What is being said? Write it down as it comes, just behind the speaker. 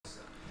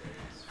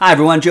Hi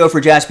everyone, Joe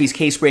for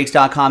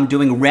jaspyscasebreaks.com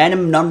doing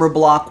random number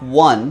block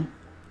 1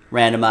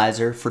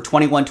 randomizer for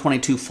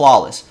 21-22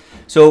 flawless.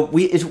 So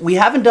we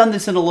haven't done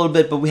this in a little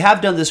bit, but we have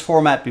done this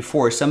format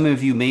before. Some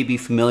of you may be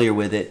familiar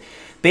with it.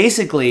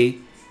 Basically,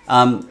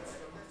 well,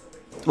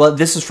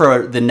 this is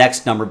for the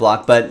next number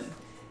block, but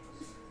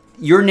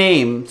your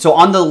name, so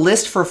on the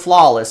list for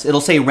flawless,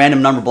 it'll say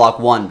random number block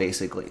 1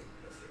 basically.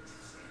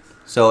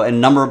 So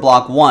and number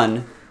block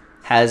 1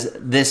 has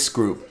this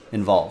group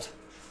involved.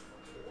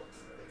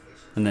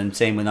 And then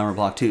same with number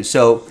block 2.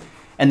 So,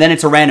 and then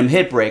it's a random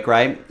hit break,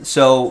 right?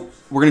 So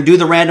we're going to do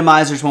the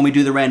randomizers when we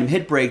do the random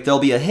hit break. There'll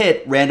be a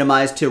hit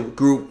randomized to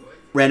group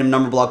random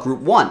number block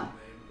group 1.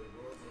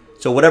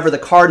 So whatever the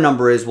card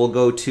number is will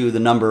go to the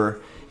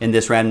number in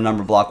this random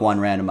number block 1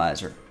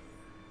 randomizer.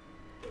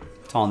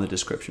 It's all in the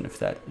description if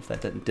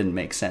that didn't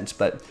make sense.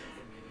 But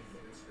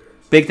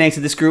big thanks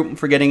to this group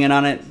for getting in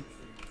on it.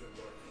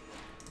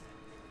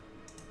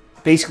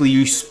 Basically,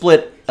 you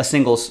split a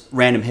single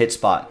random hit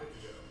spot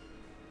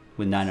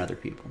with 9 other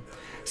people.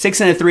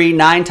 6 and a 3,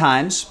 9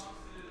 times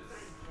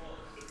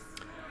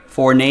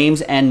for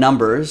names and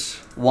numbers.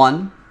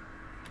 1,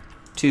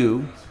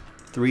 2,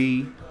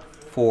 3,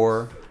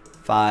 4,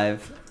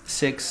 5,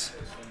 6,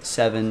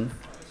 7,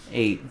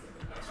 8.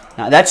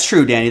 Now that's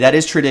true, Danny. That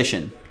is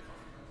tradition.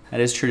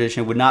 That is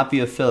tradition. It would not be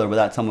a filler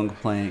without someone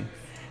complaining.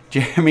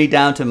 Jeremy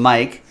down to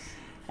Mike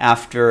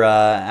after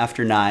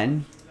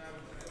 9.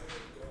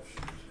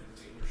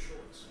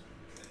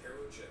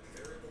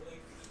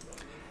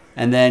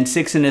 And then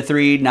 6 and a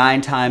 3,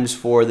 9 times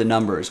for the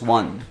numbers.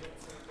 1,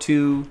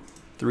 2,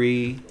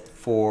 3,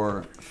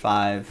 4,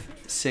 5,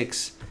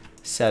 6,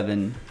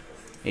 7,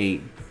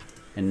 8,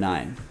 and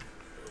 9.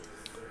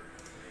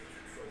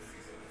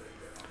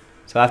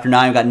 So after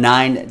 9, we've got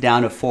 9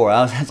 down to 4.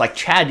 I was like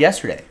Chad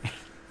yesterday. It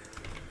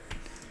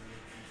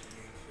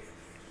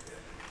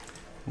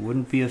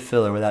wouldn't be a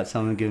filler without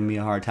someone giving me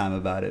a hard time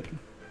about it.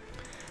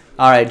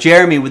 All right,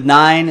 Jeremy with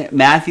 9,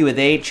 Matthew with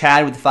 8,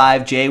 Chad with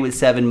 5, Jay with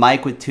 7,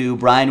 Mike with 2,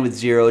 Brian with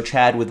 0,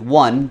 Chad with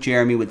 1,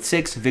 Jeremy with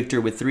 6,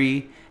 Victor with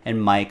 3,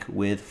 and Mike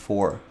with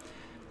 4.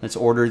 Let's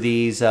order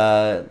these.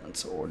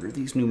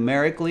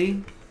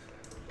 Numerically.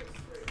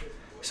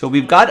 So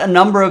we've got a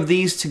number of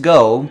these to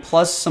go,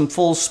 plus some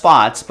full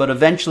spots, but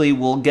eventually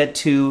we'll get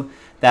to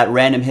that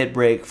random hit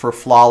break for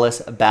flawless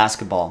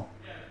basketball.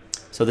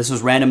 So this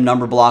was random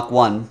number block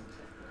 1.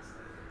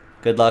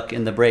 Good luck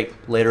in the break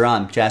later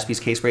on.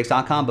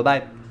 jaspyscasebreaks.com.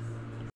 Bye-bye.